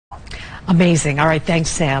Amazing. All right, thanks,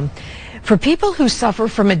 Sam. For people who suffer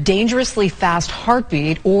from a dangerously fast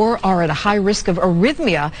heartbeat or are at a high risk of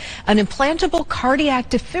arrhythmia, an implantable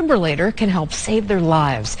cardiac defibrillator can help save their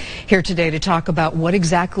lives. Here today to talk about what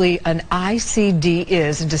exactly an ICD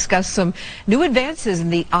is and discuss some new advances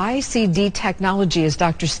in the ICD technology is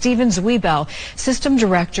Dr. Stephen Zweibel, System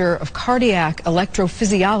Director of Cardiac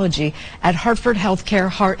Electrophysiology at Hartford Healthcare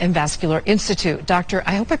Heart and Vascular Institute. Doctor,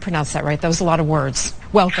 I hope I pronounced that right. That was a lot of words.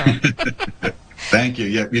 Welcome. Thank you.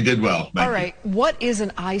 Yep, you did well. All right. What is an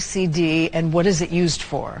ICD and what is it used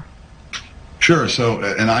for? Sure. So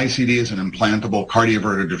an ICD is an implantable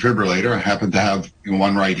cardioverter defibrillator. I happen to have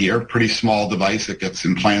one right here. Pretty small device that gets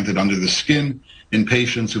implanted under the skin in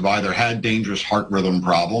patients who've either had dangerous heart rhythm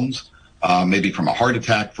problems, maybe from a heart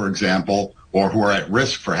attack, for example, or who are at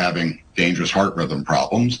risk for having dangerous heart rhythm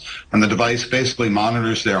problems. And the device basically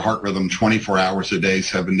monitors their heart rhythm 24 hours a day,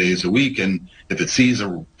 7 days a week. And if it sees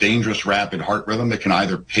a dangerous rapid heart rhythm, it can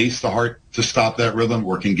either pace the heart to stop that rhythm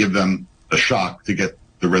or can give them a shock to get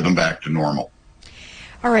the rhythm back to normal.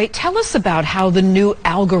 All right. Tell us about how the new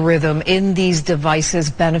algorithm in these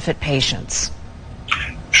devices benefit patients.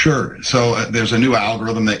 Sure. So there's a new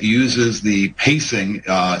algorithm that uses the pacing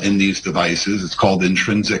in these devices. It's called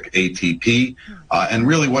intrinsic ATP. And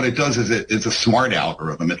really what it does is it's a smart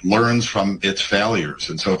algorithm. It learns from its failures.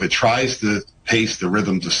 And so if it tries to pace the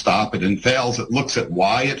rhythm to stop it and fails, it looks at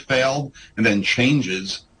why it failed and then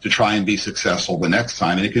changes to try and be successful the next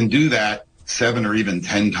time. And it can do that 7 or even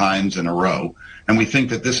 10 times in a row. And we think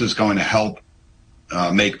that this is going to help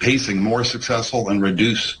make pacing more successful and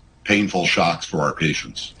reduce painful shocks for our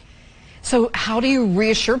patients. So how do you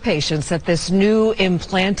reassure patients that this new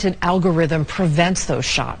implanted algorithm prevents those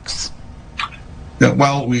shocks? Yeah,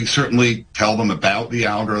 well, we certainly tell them about the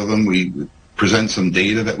algorithm. We present some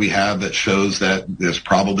data that we have that shows that there's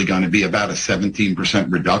probably going to be about a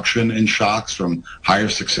 17% reduction in shocks from higher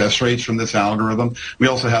success rates from this algorithm. We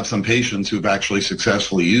also have some patients who've actually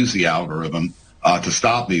successfully used the algorithm to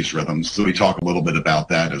stop these rhythms. So we talk a little bit about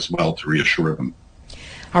that as well to reassure them.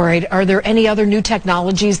 All right. Are there any other new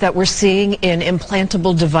technologies that we're seeing in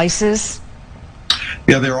implantable devices?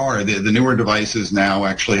 Yeah, there are. The newer devices now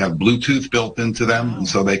actually have Bluetooth built into them, and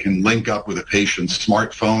so they can link up with a patient's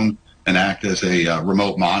smartphone and act as a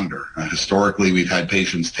remote monitor. Historically, we've had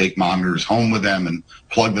patients take monitors home with them and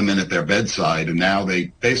plug them in at their bedside, and now they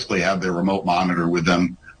basically have their remote monitor with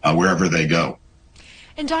them wherever they go.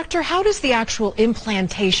 And doctor, how does the actual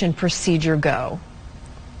implantation procedure go?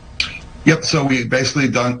 Yep, so we basically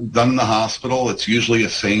done in the hospital. It's usually a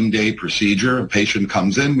same-day procedure. A patient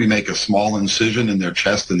comes in, we make a small incision in their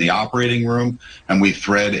chest in the operating room, and we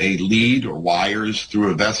thread a lead or wires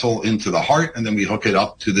through a vessel into the heart, and then we hook it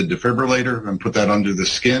up to the defibrillator and put that under the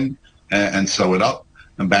skin and sew it up.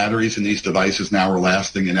 And batteries in these devices now are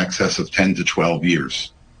lasting in excess of 10 to 12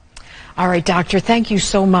 years. All right, doctor, thank you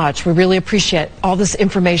so much. We really appreciate all this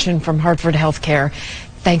information from Hartford Healthcare.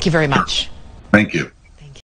 Thank you very much. Thank you.